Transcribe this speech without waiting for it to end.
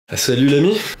Salut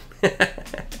l'ami.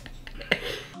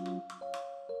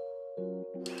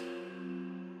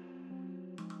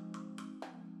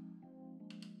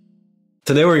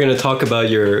 Today we're going to talk about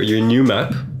your new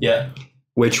map. Yeah.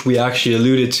 Which we actually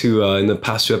alluded to in the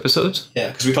past two episodes. Yeah,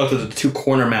 because we talked about the two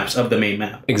corner maps of the main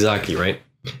map. Exactly, right?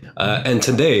 And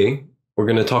today we're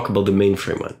going to talk about the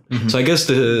mainframe one. Mm-hmm. So I guess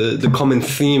the common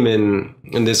theme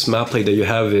in this map play that you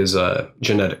have is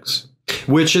genetics,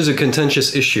 which is a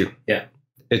contentious issue. Yeah.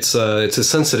 It's a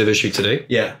sensitive issue today.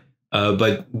 Yeah.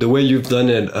 But the way you've done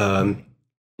it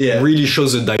really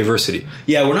shows the diversity.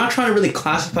 Yeah, we're not trying to really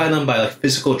classify them by like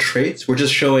physical traits. We're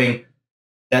just showing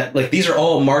that like these are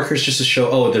all markers just to show,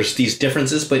 oh, there's these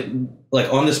differences, but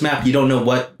like on this map, you don't know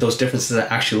what those differences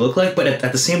actually look like. But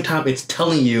at the same time, it's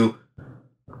telling you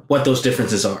what those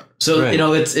differences are. So right. You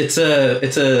know, it's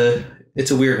a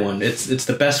weird one. It's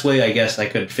the best way I guess I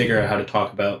could figure out how to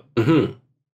talk about. Mm-hmm.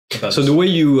 So the way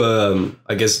you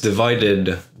I guess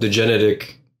divided the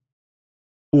genetic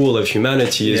pool of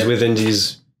humanity is within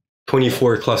these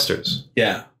 24 clusters.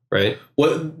 Yeah. Right.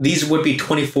 These would be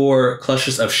 24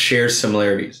 clusters of shared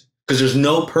similarities, because there's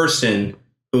no person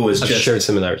who is just shared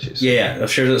similarities. Yeah, of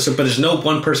shared. So, but there's no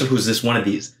one person who's this one of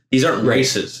these. These aren't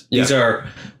races. Yeah. These are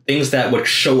things that would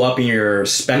show up in your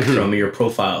spectrum, in your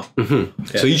profile. Mm-hmm.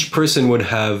 Yeah. So each person would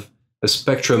have a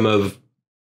spectrum of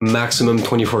maximum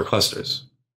 24 clusters.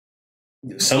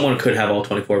 Someone could have all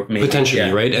 24. Maybe.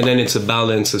 Potentially, right? And then it's a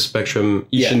balance, a spectrum.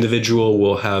 Each individual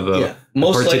will have a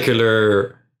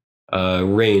particular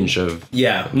range of...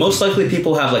 Yeah, most likely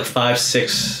people have like 5,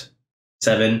 6,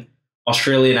 7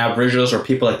 Australian Aboriginals, or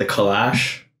people like the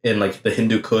Kalash in like the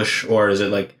Hindu Kush, or is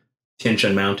it like Tian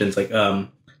Shan Mountains, like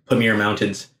Pamir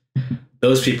Mountains.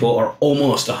 Those people are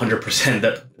almost 100%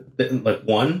 that like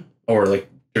one, or like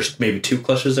there's maybe 2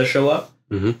 clusters that show up.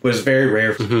 Mm-hmm. But it's very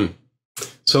rare. Mm-hmm.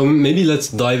 So maybe let's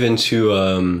dive into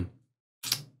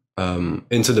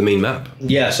the main map.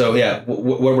 Yeah. So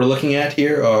what we're looking at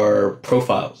here are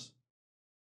profiles,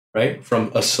 right?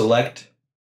 From a select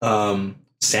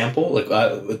sample. Like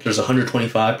there's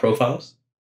 125 profiles,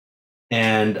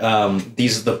 and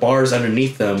the bars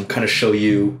underneath them kind of show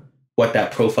you what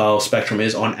that profile spectrum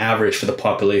is on average for the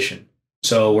population.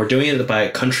 So we're doing it by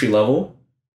country level,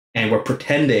 and we're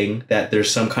pretending that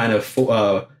there's some kind of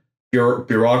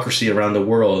bureaucracy around the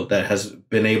world that has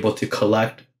been able to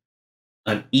collect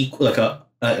an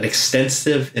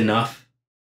extensive enough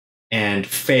and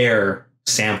fair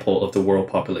sample of the world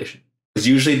population. Because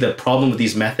usually the problem with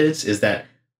these methods is that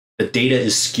the data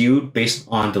is skewed based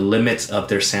on the limits of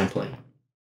their sampling.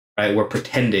 Right? We're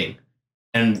pretending.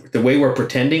 And the way we're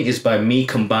pretending is by me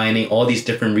combining all these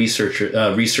different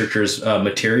researchers'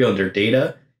 material and their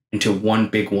data into one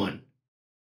big one.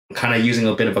 Kind of using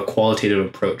a bit of a qualitative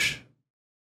approach,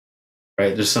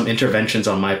 right? There's some interventions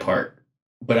on my part,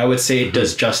 but I would say it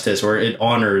does justice, or it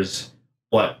honors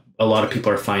what a lot of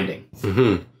people are finding.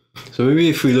 Mm-hmm. So maybe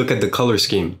if we look at the color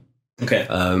scheme, okay.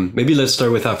 Maybe let's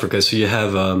start with Africa. So you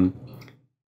have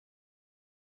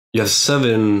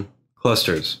 7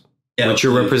 clusters, which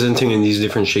you're representing in these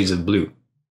different shades of blue,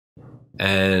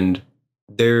 and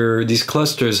these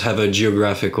clusters have a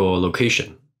geographical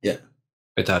location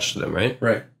attached to them, right?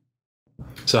 Right.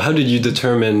 So how did you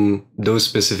determine those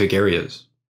specific areas?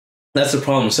 That's the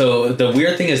problem. So the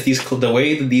weird thing is the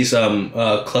way that these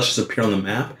clusters appear on the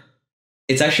map,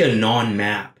 it's actually a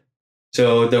non-map.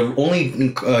 So the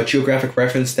only geographic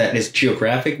reference that is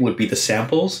geographic would be the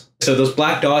samples. So those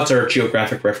black dots are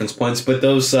geographic reference points, but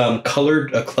those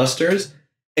colored clusters,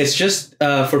 it's just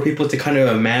for people to kind of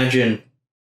imagine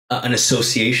an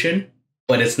association,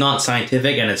 but it's not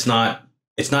scientific, and it's not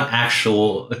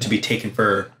actual to be taken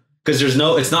for... Because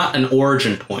it's not an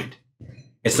origin point.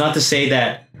 It's not to say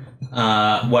that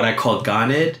what I call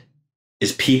Ghanid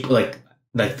is people like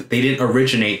they didn't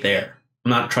originate there.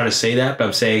 I'm not trying to say that, but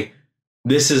I'm saying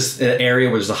this is an area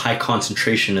where there's a high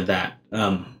concentration of that,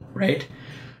 right?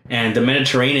 And the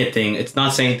Mediterranean thing, it's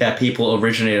not saying that people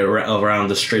originated around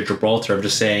the Strait of Gibraltar. I'm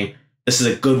just saying this is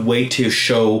a good way to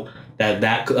show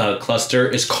that cluster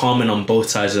is common on both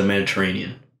sides of the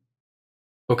Mediterranean.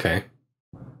 Okay.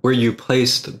 Where you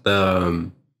placed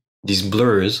these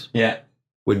blurs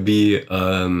would be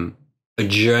a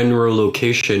general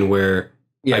location where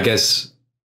I guess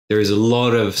there is a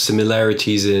lot of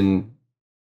similarities in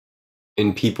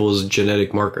people's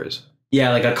genetic markers.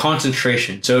 Yeah, like a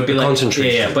concentration. So it'd be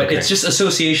concentration. But it's just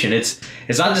association. It's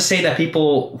not to say that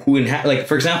people who like,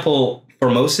 for example,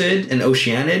 Formosid and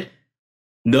Oceanid,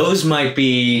 those might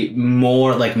be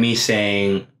more like me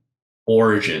saying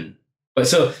origin. But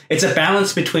so it's a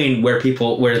balance between where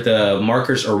the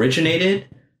markers originated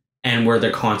and where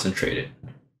they're concentrated.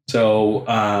 So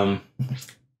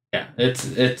Yeah,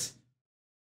 it's.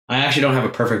 I actually don't have a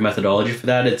perfect methodology for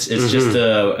that. It's just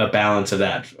a balance of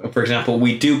that. For example,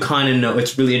 we do kind of know.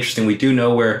 It's really interesting. We do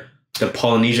know where the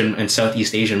Polynesian and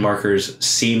Southeast Asian markers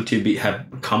seem to have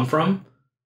come from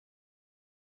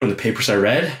the papers I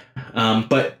read,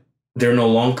 but they're no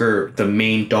longer the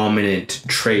main dominant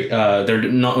trait. They're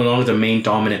no longer the main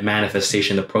dominant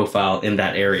manifestation of the profile in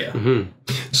that area. Mm-hmm.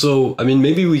 So, I mean,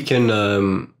 maybe we can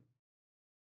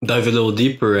dive a little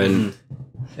deeper and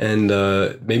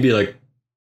maybe like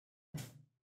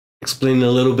explain a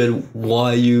little bit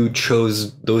why you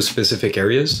chose those specific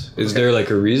areas. Is there like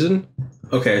a reason?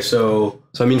 Okay, so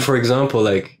I mean, for example,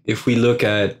 like if we look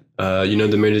at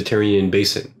the Mediterranean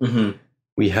basin,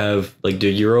 we have like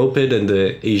the Europid and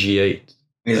the Asiatic.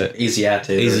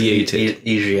 Asiated.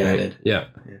 Right? Yeah.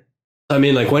 I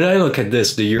mean, like when I look at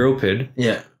this, the Europid,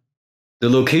 the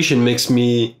location makes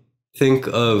me think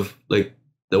of like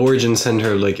the origin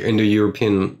center, like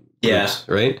Indo-European groups,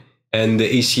 right? And the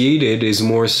Asiated is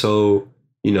more so,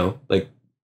 like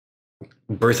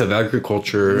birth of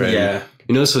agriculture.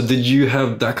 And, so did you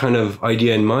have that kind of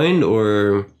idea in mind,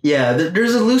 or? Yeah,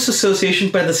 there's a loose association,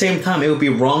 but at the same time, it would be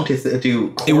wrong to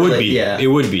do. It would be. Yeah. It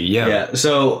would be. Yeah. Yeah.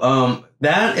 So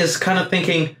that is kind of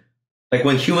thinking, like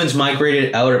when humans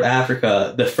migrated out of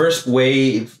Africa, the first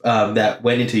wave that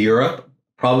went into Europe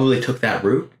probably took that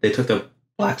route. They took the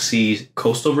Black Sea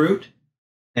coastal route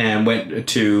and went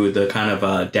to the kind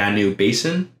of Danube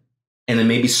basin, and then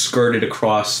maybe skirted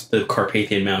across the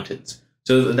Carpathian Mountains.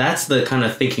 So that's the kind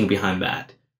of thinking behind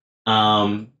that.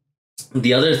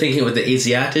 The other thinking with the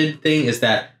Asiatic thing is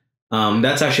that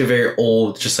that's actually a very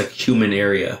old, just like human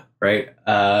area, right?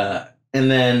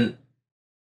 And then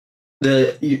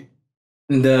the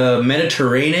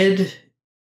Mediterranean,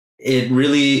 it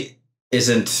really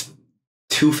isn't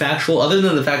too factual, other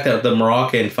than the fact that the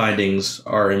Moroccan findings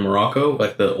are in Morocco,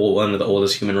 like one of the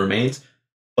oldest human remains.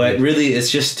 But really,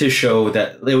 it's just to show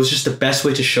that it was just the best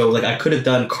way to show. Like I could have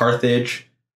done Carthage,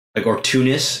 or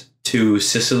Tunis to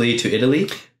Sicily to Italy.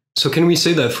 So can we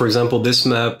say that, for example, this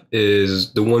map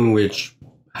is the one which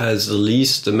has the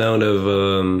least amount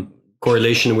of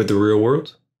correlation with the real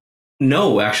world?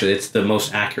 No, actually, it's the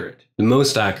most accurate. The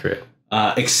most accurate,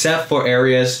 except for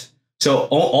areas. So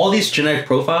all these genetic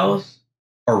profiles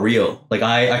are real. Like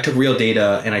I took real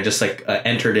data and I just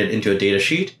entered it into a data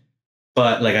sheet.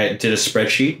 But like I did a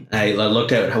spreadsheet. I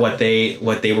looked at what they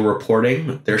were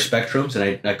reporting, their spectrums,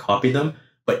 and I copied them.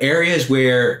 But areas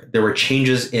where there were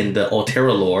changes in the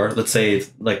Altera lore, let's say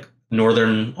like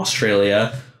northern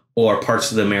Australia or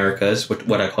parts of the Americas,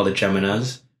 what I call the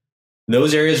Geminas,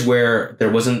 those areas where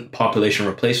there wasn't population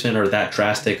replacement or that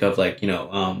drastic of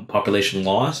population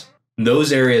loss,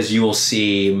 those areas you will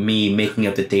see me making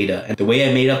up the data. And the way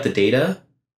I made up the data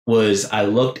was I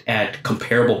looked at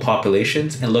comparable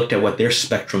populations and looked at what their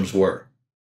spectrums were.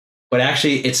 But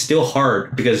actually, it's still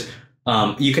hard because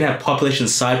you can have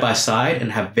populations side by side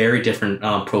and have very different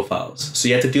profiles. So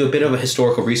you have to do a bit of a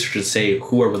historical research and say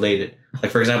who are related.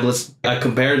 Like, for example, I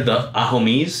compared the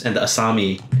Ahomis and the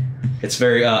Asami. It's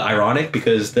very ironic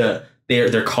because they're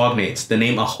cognates. The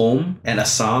name Ahom and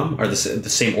Assam are the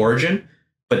same origin,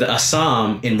 but the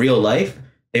Assam in real life,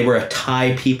 they were a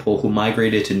Thai people who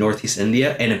migrated to Northeast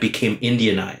India, and it became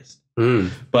Indianized.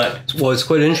 But it's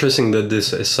quite interesting that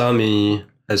this Assami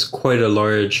has quite a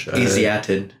large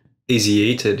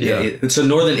Asiated, yeah. So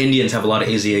Northern Indians have a lot of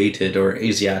Asiated or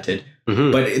Asiated.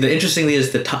 But the interesting thing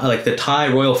is the Thai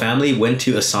royal family went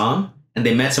to Assam and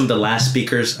they met some of the last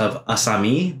speakers of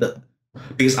Assami.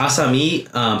 Because Assami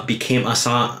became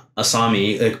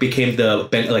Assami, it became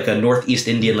a Northeast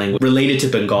Indian language related to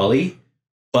Bengali.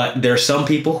 But there are some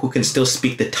people who can still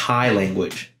speak the Thai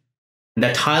language. And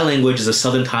that Thai language is a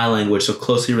Southern Thai language, so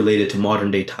closely related to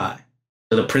modern day Thai.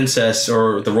 So the princess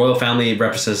or the royal family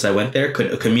representatives that went there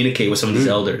could communicate with some of these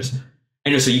elders.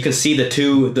 Anyway, so you can see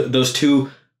those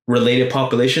two related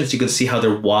populations. You can see how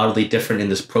they're wildly different in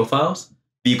these profiles.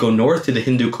 If you go north to the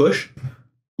Hindu Kush,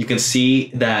 you can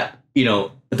see that,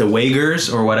 the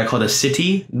Uyghurs, or what I call the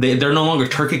city, they're no longer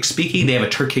Turkic speaking. They have a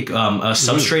Turkic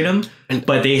substratum,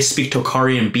 but they speak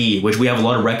Tocharian B, which we have a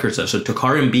lot of records of. So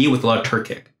Tocharian B with a lot of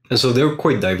Turkic. And so they're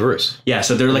quite diverse. Yeah,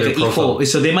 so they're like an equal.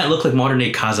 So they might look like modern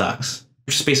day Kazakhs,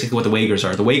 which is basically what the Uyghurs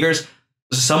are.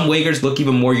 Some Uyghurs look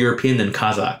even more European than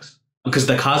Kazakhs because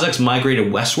the Kazakhs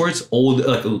migrated westwards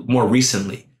more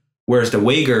recently. Whereas the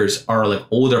Uyghurs are like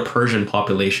older Persian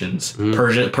populations,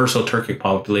 Perso-Turkic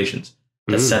populations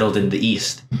that settled in the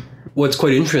east. What's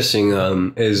quite interesting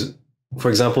is, for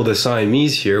example, the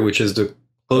Siamese here, which is the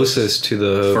closest to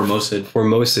the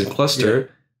Formosid cluster,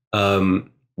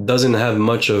 doesn't have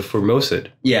much of Formosid.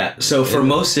 Yeah, so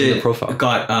Formosid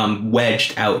got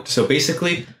wedged out. So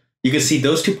basically, you can see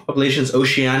those two populations,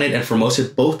 Oceanid and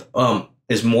Formosid, both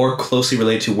is more closely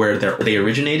related to where they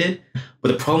originated.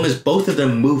 But the problem is both of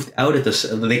them moved out at this.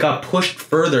 They got pushed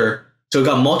further. So it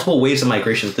got multiple waves of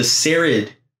migration. The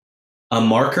Serid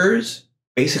markers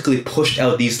basically pushed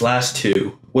out these last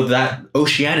two, with that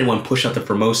Oceanic one pushed out the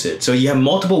Formosid. So you have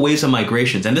multiple waves of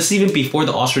migrations. And this is even before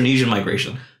the Austronesian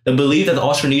migration. The belief that the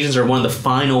Austronesians are one of the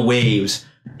final waves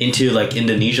into like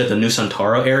Indonesia, the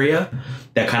Nusantara area,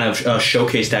 that kind of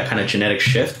showcased that kind of genetic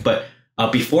shift. But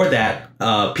before that,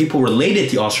 people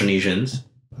related to Austronesians,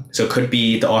 so it could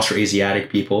be the Austroasiatic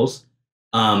peoples,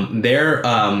 they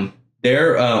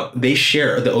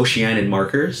share the Oceanic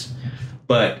markers,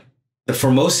 but the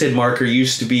Formosid marker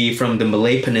used to be from the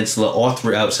Malay Peninsula all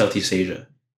throughout Southeast Asia,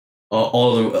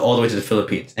 all the way to the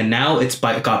Philippines. And now it's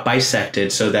got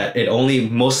bisected so that it only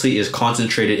mostly is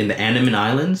concentrated in the Andaman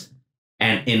Islands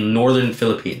and in northern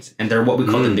Philippines. And they're what we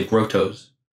call the Negrotos.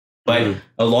 But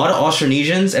a lot of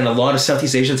Austronesians and a lot of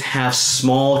Southeast Asians have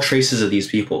small traces of these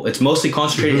people. It's mostly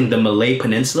concentrated in the Malay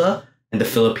Peninsula and the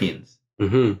Philippines.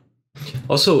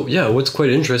 Also, yeah, what's quite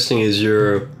interesting is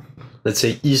your, let's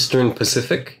say, Eastern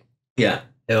Pacific. Yeah.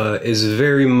 Is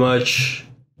very much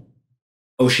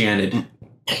Oceanid.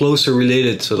 Closer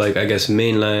related to, like, I guess,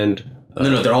 mainland.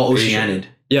 No, they're all Oceanid.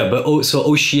 Yeah, but so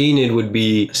Oceanid would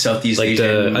be Southeast like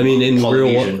Asian.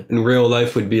 in real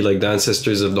life would be like the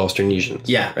ancestors of the Austronesians.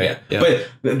 Yeah, right. Yeah.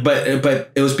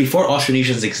 But it was before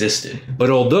Austronesians existed. But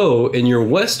although in your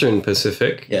Western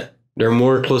Pacific, they're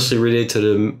more closely related to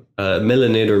the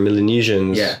Melanid or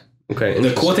Melanesians. Yeah. Okay.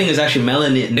 The cool thing is actually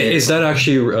Melanid. Is that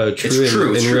actually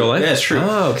true in real life? Yeah, it's true.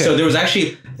 Ah, okay. So there was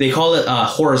actually, they call it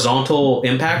horizontal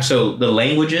impact. So the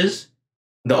languages,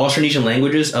 the Austronesian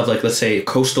languages of, like, let's say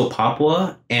coastal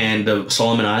Papua and the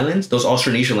Solomon Islands, those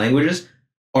Austronesian languages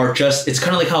are just, it's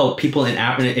kind of like how people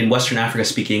in Western Africa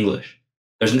speak English.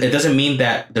 It doesn't mean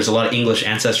that there's a lot of English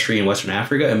ancestry in Western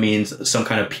Africa. It means some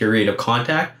kind of period of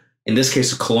contact. In this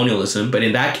case, colonialism. But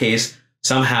in that case,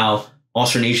 somehow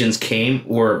Austronesians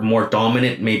were more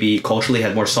dominant, maybe culturally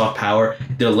had more soft power.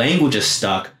 Their language is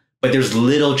stuck, but there's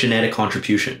little genetic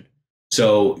contribution.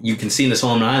 So you can see in the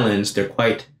Solomon Islands, they're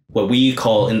quite what we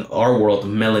call in our world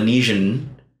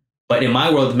Melanesian. But in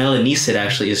my world, Melanesid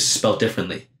actually is spelled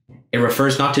differently. It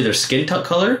refers not to their skin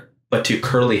color, but to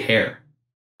curly hair.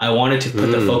 I wanted to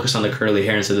put the focus on the curly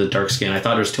hair instead of the dark skin. I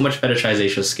thought there was too much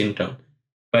fetishization of skin tone.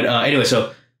 But anyway,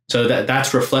 so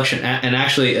that's reflection. And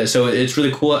actually, so it's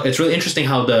really cool. It's really interesting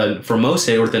how the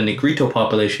Formosid or the Negrito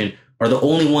population are the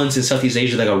only ones in Southeast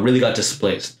Asia that really got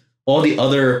displaced. All the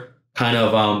other kind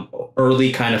of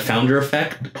early kind of founder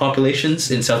effect populations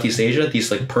in Southeast Asia,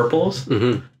 these like purples,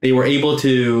 they were able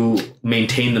to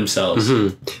maintain themselves.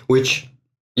 Which,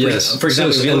 yes, for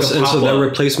example, so that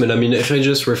replacement. I mean, if I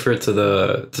just refer to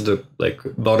the like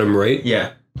bottom right,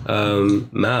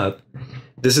 map,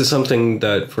 this is something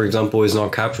that, for example, is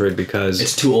not captured because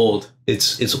it's too old.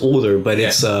 It's older, but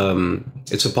it's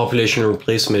a population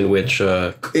replacement which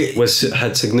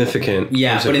had significant.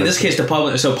 Yeah, but in this case,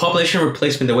 population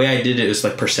replacement, the way I did it is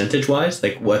like percentage wise,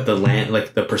 like what the land,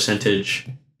 like the percentage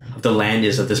of the land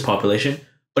is of this population.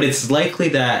 But it's likely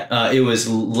that it was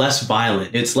less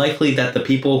violent. It's likely that the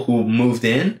people who moved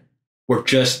in were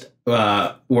just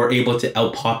were able to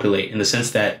outpopulate in the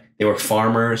sense that they were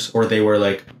farmers or they were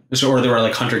like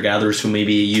hunter gatherers who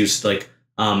maybe used like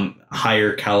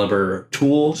higher caliber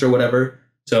tools or whatever.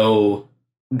 So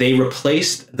they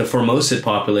replaced the Formosid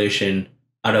population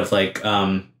out of like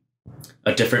a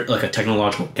different, like a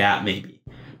technological gap maybe,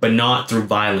 but not through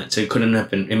violence. It couldn't have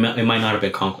been. It might not have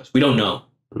been conquest. We don't know.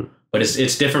 But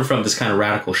it's different from this kind of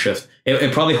radical shift.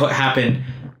 It probably happened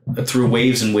through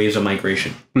waves and waves of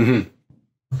migration.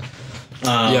 So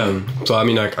I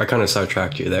mean, I kind of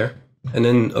sidetracked you there. And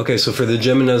then, okay, so for the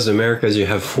Geminas Americas, you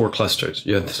have 4 clusters.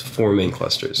 You have 4 main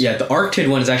clusters. Yeah, the Arctid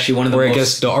one is actually one of the most... I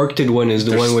guess the Arctid one is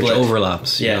the one which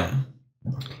overlaps. Yeah.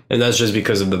 And that's just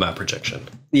because of the map projection.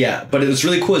 Yeah, but it's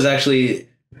really cool is actually,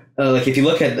 like if you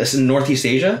look at this in Northeast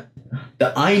Asia,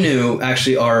 the Ainu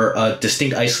actually are a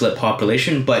distinct isolate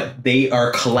population, but they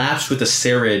are collapsed with the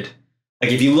Serid.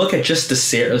 Like if you look at just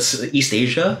the East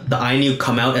Asia, the Ainu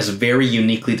come out as very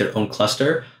uniquely their own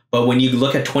cluster. But when you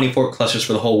look at 24 clusters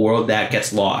for the whole world, that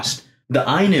gets lost. The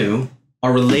Ainu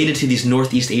are related to these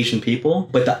Northeast Asian people,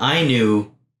 but the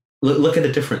Ainu, look at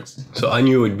the difference. So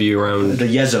Ainu would be around... The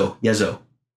Yezo.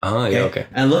 Ah, yeah, okay.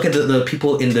 And look at the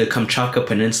people in the Kamchatka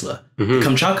Peninsula. The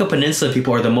Kamchatka Peninsula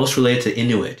people are the most related to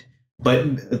Inuit,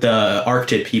 but the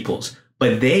Arctid peoples.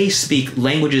 But they speak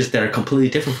languages that are completely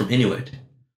different from Inuit.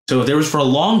 So there was for a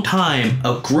long time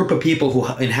a group of people who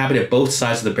inhabited both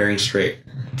sides of the Bering Strait.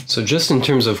 So just in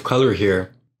terms of color here,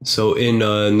 So in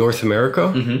North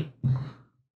America,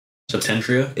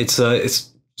 Septentria. It's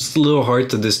just a little hard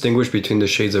to distinguish between the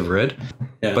shades of red.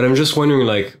 Yeah. But I'm just wondering,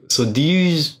 like, so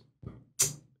these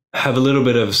have a little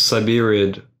bit of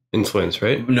Siberian influence,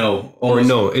 right? No. Or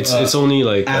no, it's only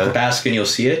like Athabascan, you'll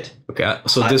see it. Okay,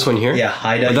 so this one here? Yeah,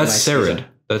 Haida. That's Serid.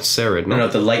 That's Serid, no? No,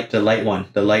 the light one.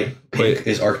 The light pink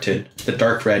is Arctid. The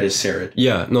dark red is Serid.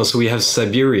 Yeah, no, so we have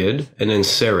Siberian and then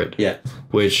Serid. Yeah.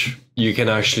 Which you can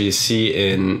actually see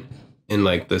in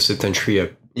like the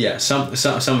Septentria. Yeah, some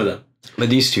of them. But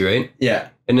these two, right? Yeah.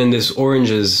 And then this orange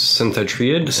is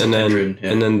Septentriad,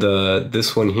 and then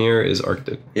this one here is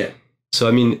Arctid. Yeah. So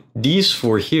I mean, these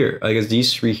four here, I guess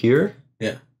these three here,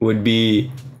 would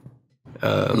be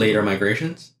later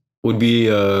migrations. Would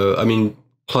be I mean,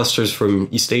 clusters from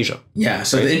East Asia. Yeah.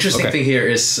 So the interesting thing here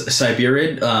is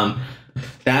Siberian.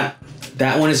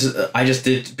 That one is I just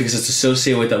did because it's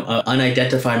associated with an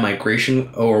unidentified migration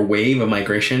or wave of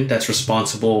migration that's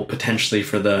responsible potentially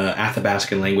for the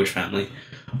Athabascan language family.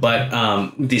 But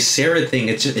the Serid thing,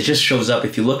 it just shows up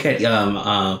if you look at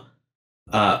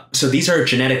so these are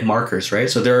genetic markers, right?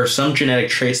 So there are some genetic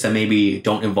traits that maybe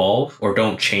don't evolve or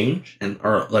don't change and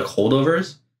are like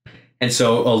holdovers. And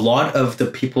so a lot of the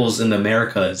peoples in the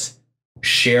Americas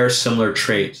share similar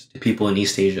traits to people in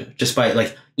East Asia, just by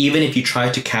like, even if you try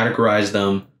to categorize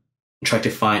them, try to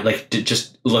find to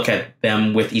just look at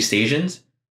them with East Asians,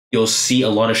 you'll see a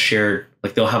lot of shared,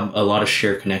 like they'll have a lot of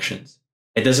shared connections.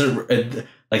 It doesn't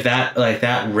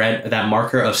that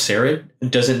marker of Serid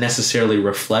doesn't necessarily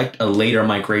reflect a later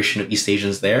migration of East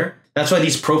Asians there. That's why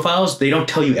these profiles, they don't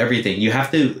tell you everything. You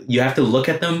have to look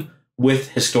at them with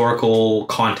historical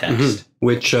context.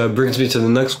 Which brings me to the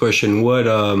next question. What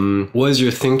was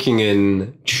your thinking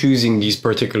in choosing these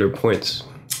particular points?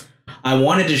 I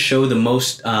wanted to show the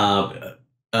most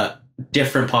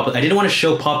different I didn't want to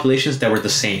show populations that were the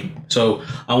same. So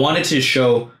I wanted to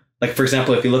show, like, for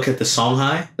example, if you look at the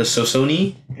Songhai, the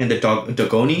Sosoni, and the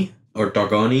Dogoni,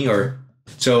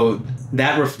 so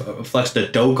that reflects the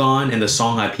Dogon and the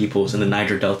Songhai peoples in the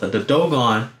Niger Delta. The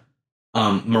Dogon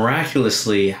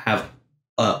miraculously have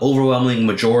an overwhelming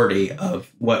majority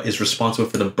of what is responsible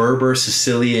for the Berber,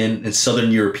 Sicilian, and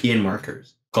Southern European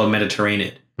markers called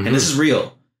Mediterranean. And this is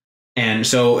real. And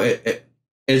so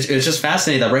it's just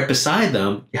fascinating that right beside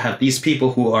them, you have these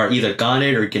people who are either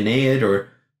Ghanid or Ghanaiad or,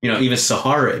 even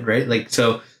Saharid, right? Like,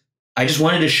 so I just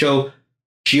wanted to show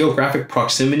geographic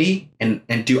proximity and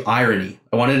do irony.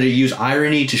 I wanted to use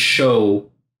irony to show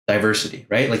diversity,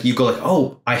 right? Like you go like,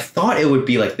 oh, I thought it would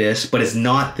be like this, but it's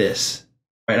not this,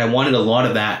 right? I wanted a lot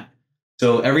of that.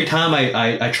 So every time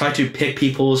I tried to pick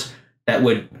peoples that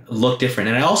would look different.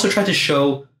 And I also tried to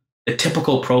show the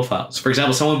typical profiles. For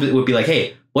example, someone would be like,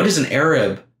 hey, what is an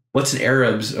Arab? What's an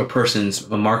Arab's a person's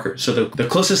marker? So the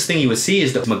closest thing you would see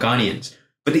is the Maganians.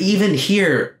 But even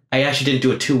here, I actually didn't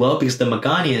do it too well because the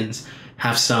Maganians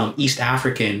have some East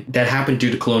African that happened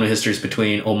due to colonial histories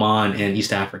between Oman and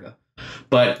East Africa.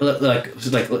 But like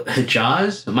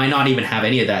Hijaz might not even have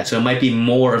any of that. So it might be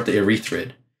more of the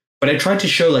Erythrid. But I tried to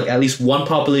show like at least one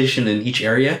population in each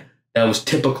area that was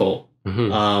typical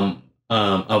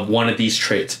of one of these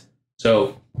traits.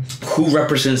 So who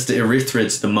represents the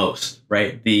Erythrids the most,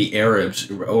 right? The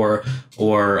Arabs or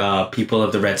people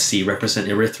of the Red Sea represent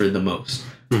Erythrid the most.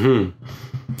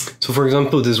 So for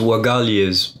example, this Wagali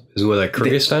is what, like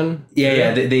Kyrgyzstan?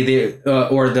 They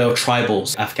or the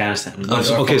tribals, Afghanistan.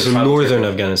 Okay, so northern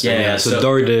Afghanistan. Yeah. So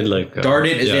Dardik, like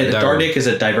Dardik is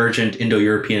a divergent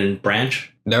Indo-European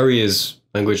branch. Dari is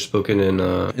language spoken in.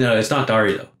 No, it's not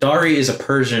Dari though. Dari is a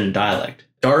Persian dialect.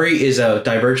 Dari is a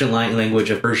divergent language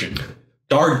of Persian.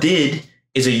 Dardid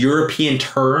is a European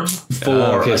term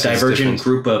for a divergent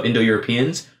group of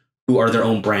Indo-Europeans who are their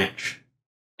own branch.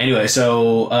 Anyway,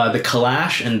 so the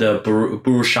Kalash and the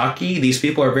Burushaki, these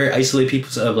people are very isolated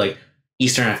peoples of like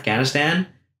Eastern Afghanistan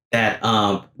that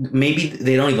maybe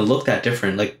they don't even look that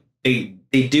different. Like they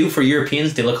do for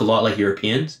Europeans, they look a lot like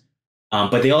Europeans,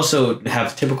 but they also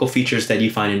have typical features that you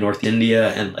find in North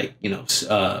India and like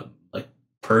like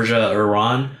Persia or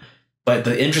Iran. But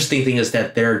the interesting thing is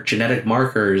that their genetic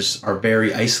markers are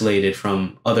very isolated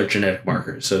from other genetic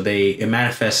markers, so it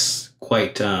manifests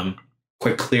quite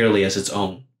clearly as its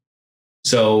own.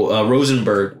 So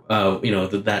Rosenberg,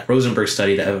 that Rosenberg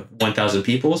study that of 1,000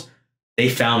 peoples, they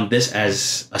found this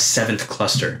as a seventh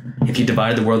cluster. If you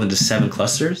divide the world into 7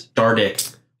 clusters,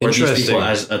 Dardik or these people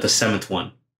as the 7th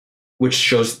one, which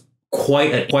shows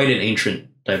quite an ancient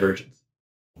divergence.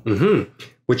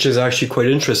 Which is actually quite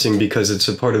interesting because it's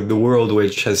a part of the world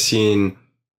which has seen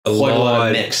a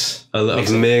lot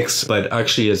of mix, but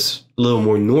actually it's a little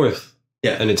more north.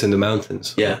 Yeah, and it's in the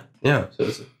mountains. Yeah.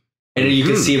 So And then you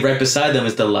can see right beside them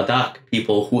is the Ladakh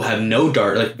people who have no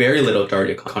Dardic, like very little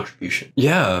Dardic contribution.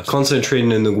 Yeah,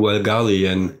 concentrating in the Guagali,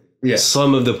 and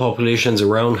some of the populations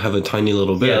around have a tiny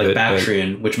little bit. Yeah, like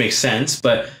Bactrian, which makes sense.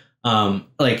 But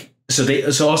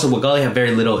so also Wagali have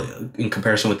very little in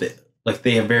comparison with the, like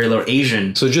they have very little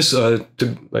Asian. So just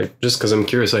because I'm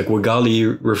curious, like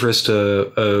Wagali refers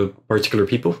to a particular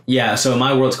people? Yeah, so in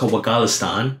my world it's called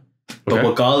Wagalistan. But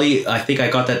Wagali, I think I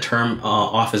got that term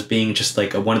off as being just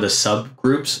like one of the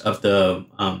subgroups of the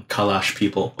Kalash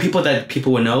people. People that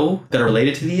people would know that are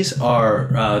related to these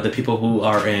are the people who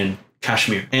are in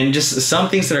Kashmir. And just some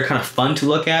things that are kind of fun to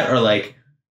look at are like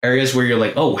areas where you're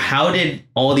like, oh, how did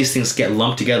all these things get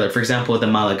lumped together? For example, the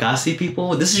Malagasy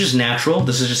people, this is just natural.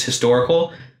 This is just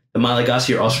historical. The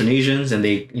Malagasy are Austronesians, and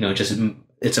they,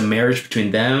 it's a marriage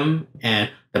between them and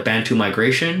the Bantu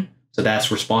migration. So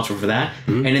that's responsible for that.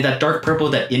 Mm-hmm. And in that dark purple,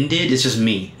 that Indid is just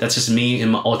me. That's just me in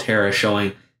my Altera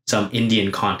showing some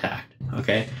Indian contact.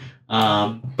 Okay.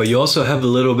 But you also have a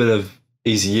little bit of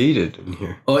Asiated in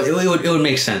here. Oh, it would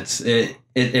make sense. It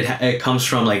comes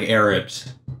from like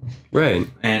Arabs. Right.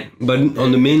 But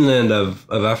on the mainland of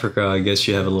Africa, I guess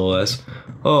you have a little less.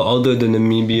 Oh, although the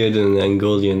Namibian and the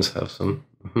Angolians have some.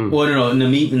 Mm-hmm. Well, no.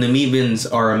 Namibians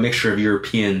are a mixture of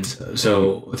Europeans.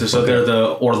 So they're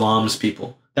the Orlams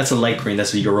people. That's a light green.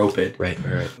 That's a Europid. Right.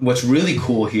 What's really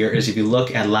cool here is if you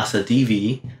look at Lhasa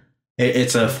Devi,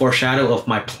 it's a foreshadow of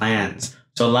my plans.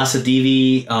 So Lhasa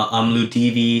Devi, Amlu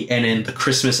Devi, and then the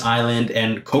Christmas Island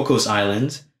and Cocos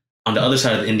Islands on the other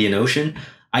side of the Indian Ocean.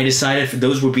 I decided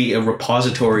those would be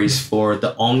repositories for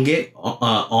the Onga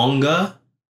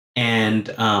and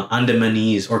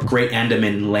Andamanese or Great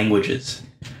Andaman languages.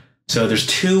 So there's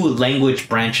two isolate language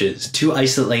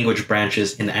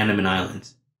branches in the Andaman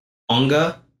Islands.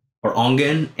 Onga or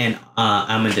Ongan and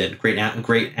Amandan, Great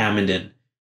Amandan.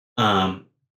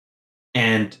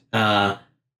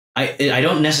 I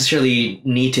don't necessarily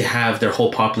need to have their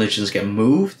whole populations get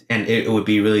moved, and it would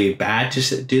be really bad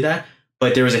to do that.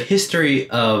 But there was a history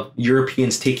of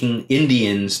Europeans taking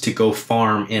Indians to go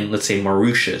farm in, let's say,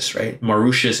 Mauritius, right?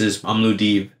 Mauritius is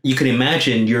Amludiv. You can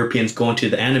imagine Europeans going to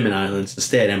the Andaman Islands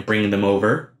instead and bringing them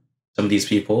over. Some of these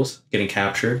peoples getting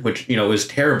captured, which, was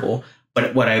terrible.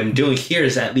 But what I'm doing here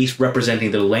is at least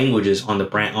representing the languages on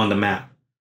the map.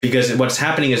 Because what's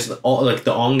happening is all like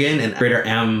the Ongan and Greater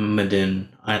Amandan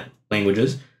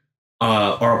languages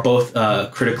are both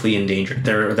critically endangered.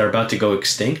 They're about to go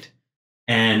extinct.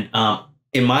 And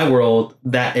in my world,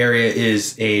 that area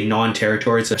is a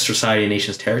non-territory. It's a Society of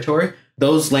Nations territory.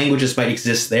 Those languages might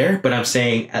exist there, but I'm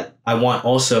saying I want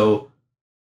also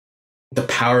the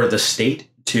power of the state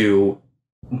to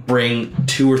bring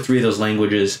 2 or 3 of those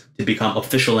languages to become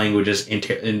official languages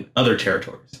in other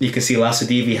territories. You can see Lhasa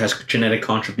Devi has genetic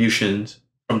contributions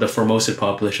from the Formosan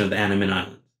population of the Andaman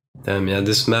Islands. Damn, yeah,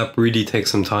 this map really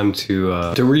takes some time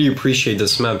to really appreciate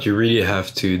this map. You really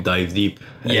have to dive deep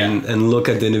and look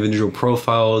at the individual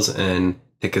profiles and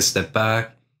take a step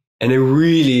back. And it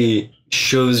really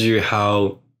shows you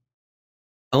how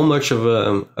much of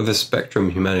a spectrum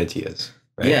humanity is,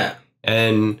 right? Yeah.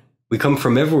 And we come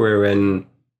from everywhere, and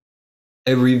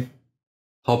every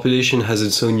population has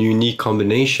its own unique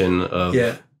combination of...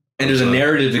 Yeah. And there's a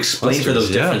narrative to explain for those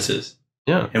differences.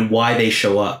 Yeah. And why they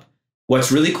show up.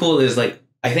 What's really cool is, like,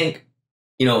 I think,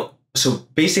 so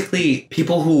basically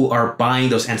people who are buying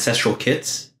those ancestral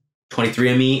kits,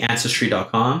 23andMe,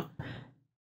 Ancestry.com,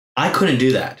 I couldn't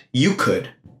do that. You could,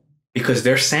 because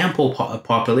their sample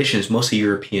population is mostly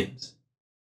Europeans.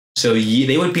 So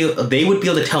they would be able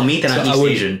to tell me that I'm East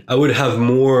Asian. I would have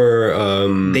more...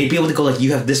 They'd be able to go like,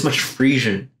 you have this much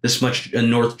Frisian, this much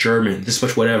North German, this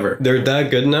much whatever. They're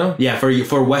that good now? Yeah,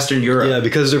 for Western Europe. Yeah,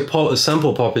 because their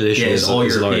sample population is all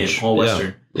European, large. all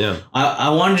Western. Yeah. I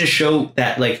wanted to show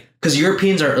that, like, because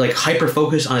Europeans are like hyper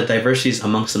focused on the diversities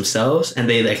amongst themselves, and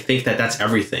they like think that that's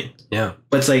everything. Yeah,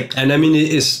 but it's like, and I mean,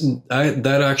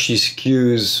 that actually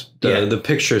skews the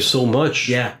picture so much.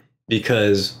 Yeah.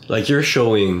 Because, like you're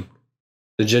showing,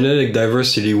 the genetic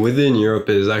diversity within Europe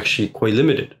is actually quite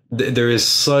limited. There is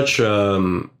such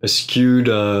a skewed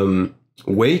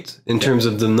weight in terms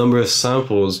of the number of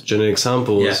samples, genetic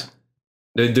samples.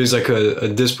 Yeah. There's like a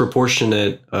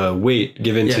disproportionate weight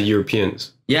given to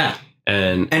Europeans. Yeah.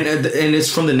 And it's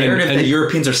from the narrative that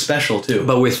Europeans are special too.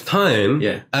 But with time,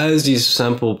 as these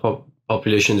sample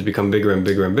populations become bigger and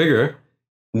bigger and bigger,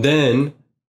 then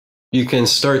you can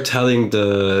start telling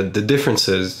the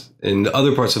differences in the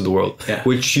other parts of the world,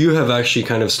 which you have actually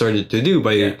kind of started to do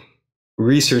by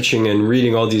researching and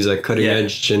reading all these like cutting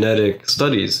edge genetic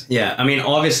studies. Yeah, I mean,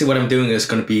 obviously what I'm doing is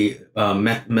going to be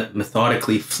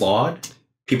methodically flawed.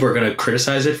 People are going to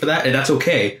criticize it for that, and that's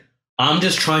okay. I'm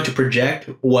just trying to project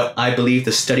what I believe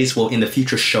the studies will in the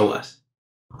future show us.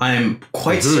 I'm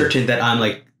quite certain that I'm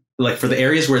like for the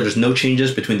areas where there's no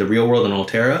changes between the real world and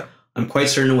Altera, I'm quite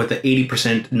certain with the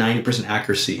 80%, 90%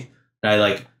 accuracy that I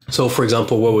like. So, for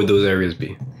example, what would those areas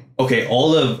be? Okay,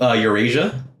 all of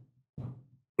Eurasia.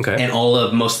 Okay. And all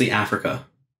of mostly Africa.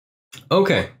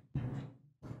 Okay.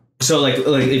 So, like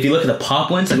if you look at the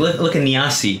pop ones, like look at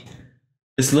Niasi.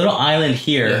 This little island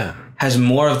here has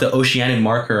more of the oceanic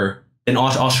marker than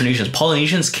Austronesians.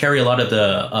 Polynesians carry a lot of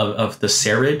the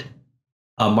Serid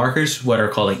markers, what are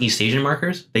called like East Asian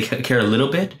markers. They carry a little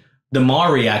bit. The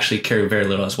Maori actually carry very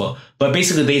little as well. But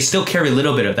basically, they still carry a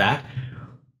little bit of that.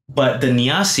 But the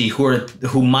Niasi,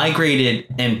 who migrated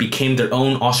and became their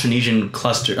own Austronesian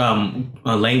cluster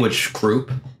language group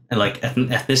and like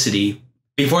ethnicity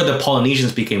before the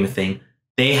Polynesians became a thing,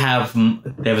 they have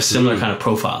a similar kind of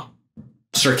profile.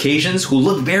 Circassians, who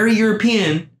look very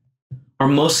European, are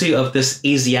mostly of this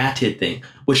Asiatid thing,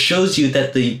 which shows you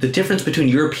that the difference between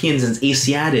Europeans and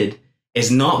Asiatid is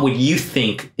not what you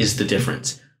think is the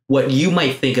difference. What you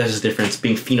might think as a difference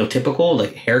being phenotypical,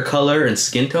 like hair color and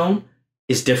skin tone,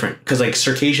 is different. Because like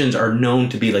Circassians are known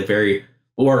to be like very,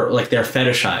 or like they're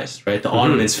fetishized, right? The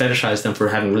Ottomans fetishized them for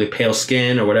having really pale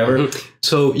skin or whatever.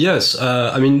 So yes,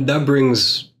 I mean, that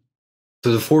brings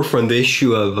to the forefront the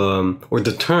issue of, or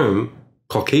the term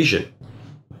Caucasian.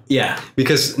 Yeah.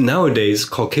 Because nowadays,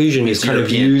 Caucasian is kind of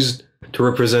used to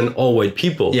represent all white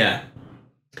people. Yeah.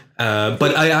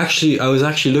 But I was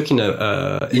actually looking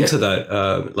at into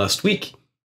that last week.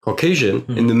 Caucasian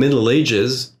in the Middle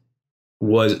Ages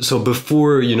was, so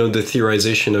before, you know, the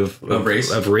theorization of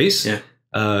race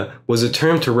was a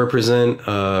term to represent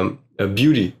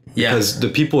beauty. Yeah. Because the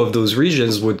people of those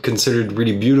regions were considered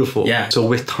really beautiful. Yeah. So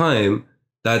with time,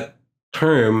 that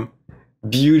term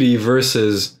beauty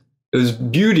versus, it was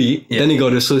beauty, then it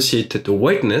got associated to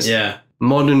whiteness. Yeah.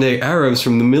 Modern day Arabs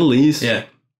from the Middle East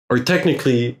are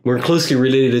technically more closely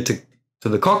related to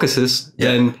the Caucasus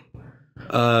than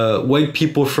white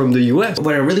people from the US.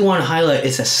 What I really want to highlight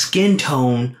is that skin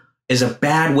tone is a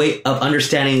bad way of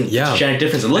understanding genetic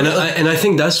differences. And I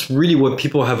think that's really what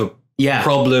people have a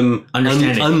problem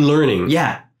understanding. Unlearning.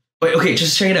 Yeah. But okay,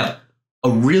 just check it out. A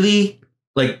really,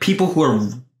 like, people who are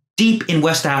deep in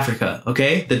West Africa,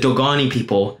 okay? The Dogani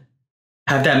people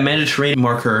have that Mediterranean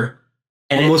marker.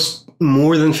 And almost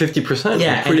more than 50%.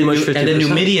 Yeah. Pretty much 50%. And the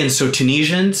Numidians, so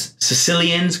Tunisians,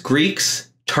 Sicilians,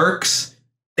 Greeks, Turks,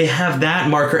 they have that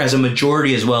marker as a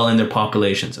majority as well in their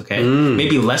populations, okay?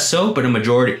 Maybe less so, but a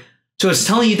majority. So it's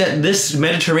telling you that this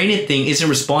Mediterranean thing isn't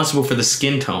responsible for the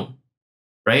skin tone,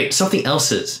 right? Something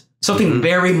else is. Something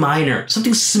very minor,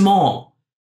 something small.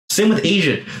 Same with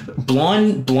Asian.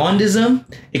 Blondism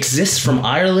exists from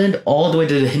Ireland all the way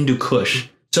to the Hindu Kush.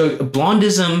 So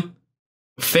blondism,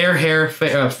 fair hair,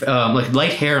 like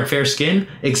light hair and fair skin,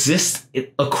 exists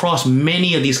across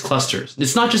many of these clusters.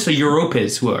 It's not just the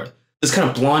Europeans who are. This kind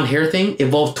of blonde hair thing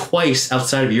evolved twice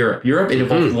outside of Europe. Europe, it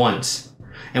evolved once.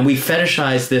 And we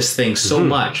fetishize this thing so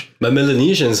much. But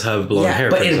Melanesians have blonde hair.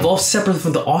 But it evolved separately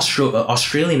from the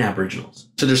Australian Aboriginals.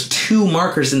 So there's two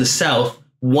markers in the South,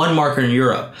 one marker in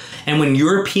Europe. And when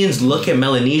Europeans look at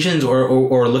Melanesians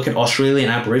or look at Australian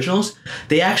Aboriginals,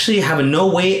 they actually have no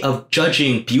way of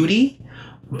judging beauty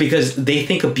because they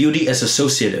think of beauty as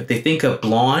associative. They think of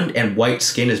blonde and white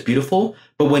skin as beautiful.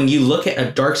 But when you look at a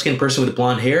dark-skinned person with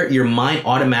blonde hair, your mind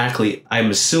automatically,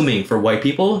 I'm assuming for white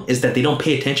people, is that they don't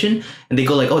pay attention and they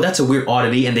go like, oh, that's a weird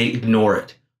oddity, and they ignore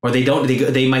it. Or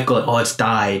they might go like, oh, it's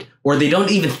dyed. Or they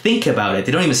don't even think about it.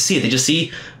 They don't even see it. They just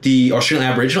see the Australian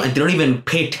Aboriginal and they don't even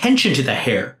pay attention to the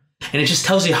hair. And it just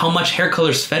tells you how much hair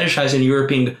color is fetishized in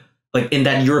European, like in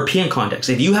that European context.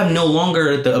 If you have no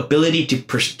longer the ability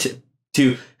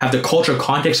to have the cultural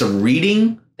context of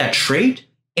reading that trait,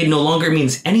 it no longer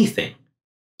means anything.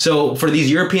 So for these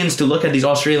Europeans to look at these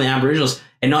Australian Aboriginals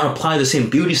and not apply the same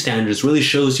beauty standards really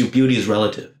shows you beauty is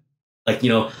relative. Like, you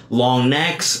know, long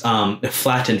necks,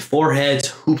 flattened foreheads,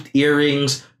 hooped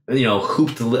earrings, you know,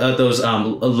 hooped those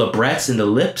labrettes in the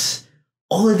lips.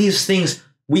 All of these things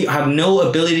we have no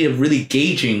ability of really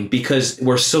gauging because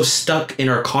we're so stuck in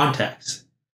our context.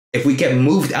 If we get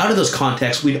moved out of those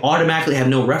contexts, we automatically have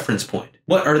no reference point.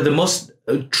 What are the most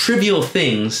trivial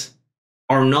things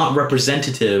are not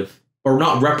representative or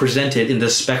not represented in the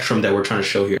spectrum that we're trying to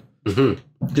show here.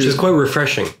 Which is quite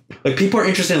refreshing. Like, people are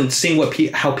interested in seeing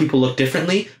how people look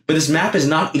differently, but this map is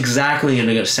not exactly going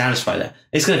to satisfy that.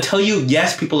 It's going to tell you,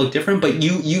 yes, people look different, but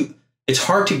it's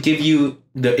hard to give you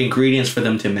the ingredients for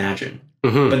them to imagine.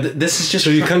 But this is just... So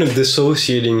you're kind of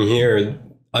dissociating here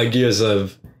ideas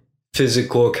of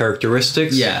physical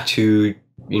characteristics to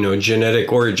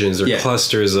genetic origins or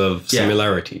clusters of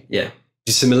similarity. Yeah.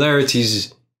 These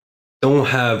similarities don't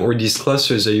have, or these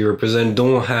clusters that you represent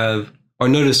are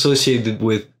not associated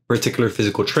with particular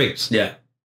physical traits. Yeah.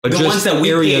 But the ones that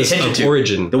we pay attention to.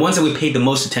 Origin. The ones that we paid the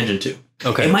most attention to.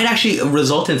 Okay. It might actually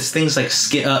result in things like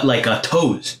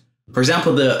toes. For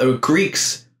example, the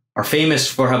Greeks are famous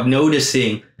for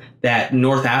noticing that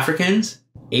North Africans,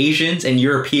 Asians, and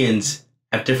Europeans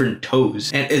have different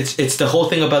toes. And it's the whole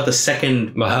thing about the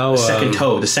second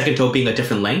toe. The second toe being a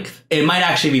different length. It might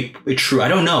actually be true. I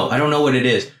don't know. I don't know what it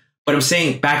is. But I'm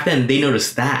saying back then they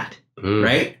noticed that,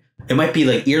 right? It might be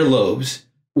like earlobes.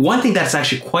 One thing that's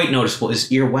actually quite noticeable is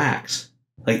earwax.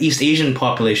 Like East Asian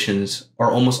populations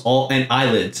are almost all, and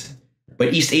eyelids,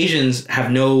 but East Asians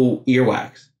have no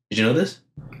earwax. Did you know this?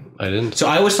 I didn't. So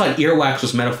I always thought earwax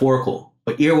was metaphorical,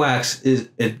 but earwax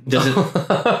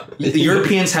doesn't. The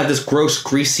Europeans have this gross,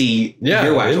 greasy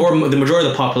earwax, or the majority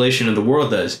of the population in the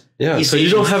world does. Yeah. East so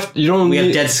Asians, we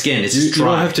have dead skin. It's just dry.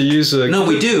 You don't have to use no,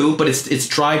 we do, but it's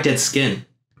dry, dead skin.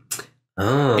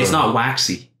 Oh. It's not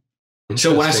waxy.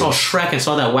 So when I saw Shrek and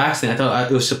saw that wax thing, I thought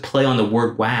it was to play on the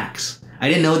word wax. I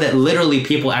didn't know that literally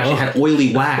people actually had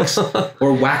oily wax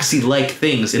or waxy-like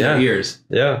things in their ears.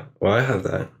 Yeah, well, I have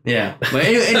that. Yeah. But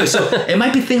anyway, so it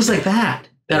might be things like that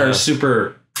are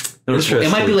super noticeable.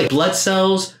 It might be like blood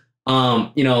cells,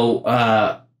 all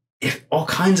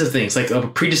kinds of things, like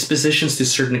predispositions to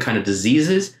certain kind of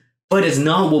diseases, but it's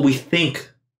not what we think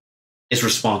is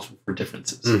responsible for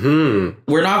differences. Mm-hmm.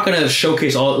 We're not going to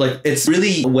showcase all, it's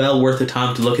really well worth the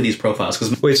time to look at these profiles.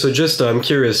 Wait, so just, I'm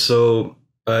curious, so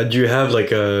do you have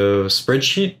like a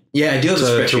spreadsheet? Yeah, I do have a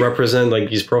spreadsheet. To represent like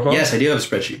these profiles? Yes, I do have a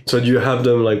spreadsheet. So do you have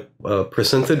them like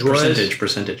percentage-wise?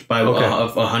 Percentage, by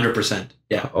of 100%.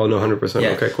 Yeah. Oh, no, 100%. Yeah.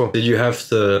 Okay, cool. Did you have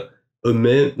to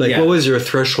omit, what was your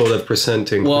threshold at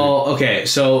percenting? Well, okay,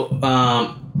 so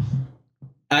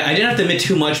I didn't have to omit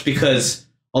too much because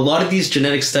a lot of these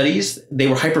genetic studies, they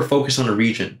were hyper-focused on a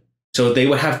region. So they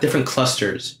would have different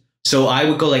clusters. So I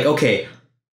would go like, okay,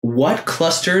 what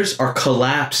clusters are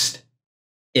collapsed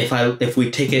if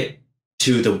we take it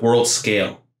to the world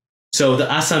scale? So the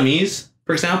Assamese,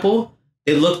 for example,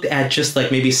 they looked at just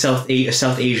like maybe South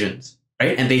Asians,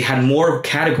 right? And they had more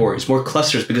categories, more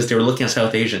clusters because they were looking at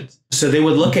South Asians. So they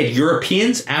would look at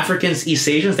Europeans, Africans, East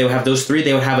Asians. They would have those three.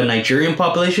 They would have a Nigerian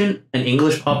population, an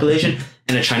English population,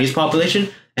 and a Chinese population.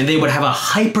 And they would have a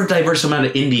hyper diverse amount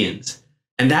of Indians.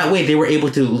 And that way they were able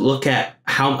to look at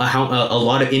how a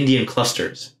lot of Indian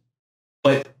clusters.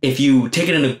 But if you take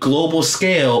it in a global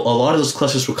scale, a lot of those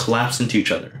clusters will collapse into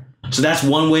each other. So that's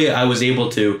one way I was able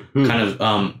to kind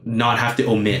of not have to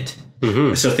omit.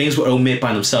 Mm-hmm. So things would omit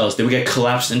by themselves. They would get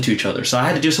collapsed into each other. So I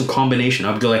had to do some combination.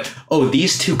 I would go like, oh,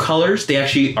 these two colors, they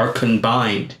actually are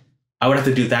combined. I would have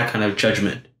to do that kind of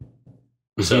judgment.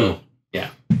 Mm-hmm. So, yeah.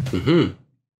 Mm-hmm.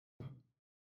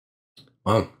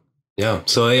 Wow. Yeah.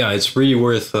 So, it's really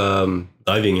worth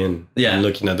diving in and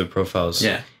looking at the profiles.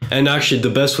 Yeah. And actually, the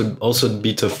best would also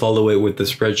be to follow it with the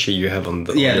spreadsheet you have on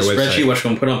the spreadsheet, which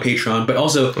I'm going to put on Patreon, but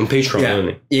also on Patreon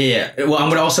only. Yeah. Well, I'm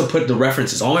going to also put the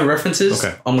references, all my references.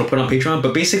 Okay. I'm going to put on Patreon.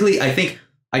 But basically, I think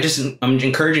I'm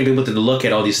encouraging people to look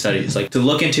at all these studies, like to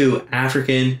look into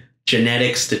African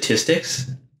genetic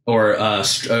statistics or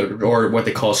what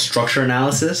they call structure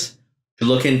analysis. To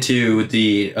look into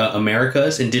the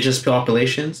Americas, indigenous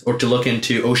populations, or to look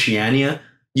into Oceania,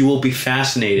 you will be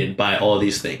fascinated by all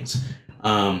these things.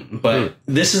 But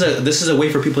this is a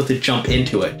way for people to jump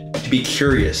into it, to be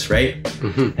curious, right?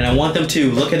 Mm-hmm. And I want them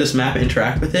to look at this map,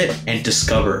 interact with it, and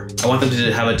discover. I want them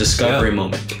to have a discovery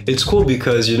moment. It's cool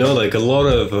because, like a lot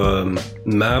of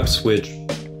maps which,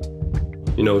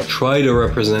 try to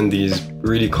represent these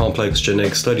really complex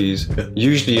genetic studies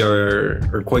usually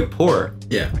are quite poor.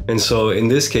 Yeah. And so in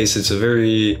this case, it's a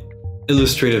very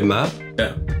illustrative map,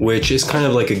 which is kind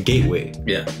of like a gateway.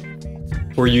 Yeah.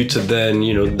 For you to then,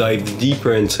 dive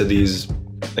deeper into these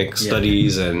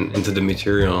studies and into the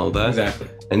material and all that. Exactly.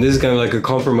 And this is kind of like a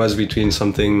compromise between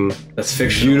something that's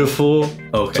fictional, beautiful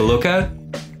to look at,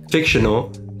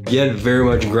 fictional, yet very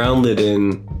much grounded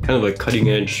in kind of like cutting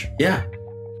edge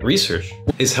research.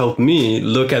 It's helped me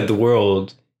look at the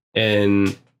world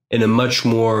in a much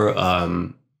more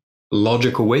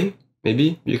logical way,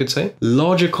 maybe you could say.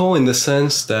 Logical in the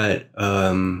sense that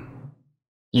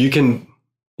you can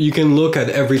look at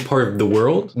every part of the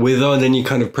world without any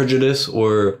kind of prejudice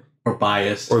or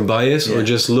bias or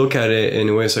just look at it in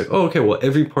a way it's like, oh, okay, well,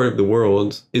 every part of the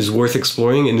world is worth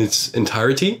exploring in its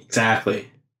entirety. Exactly.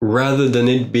 Rather than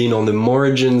it being on the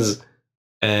margins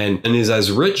and is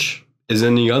as rich as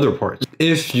any other part.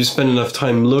 If you spend enough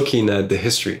time looking at the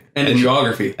history and the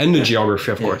geography. And the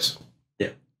geography, of course.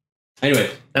 Yeah.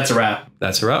 Anyway, that's a wrap.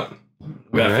 That's a wrap.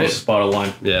 We got a bottle of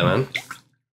wine. Yeah, man.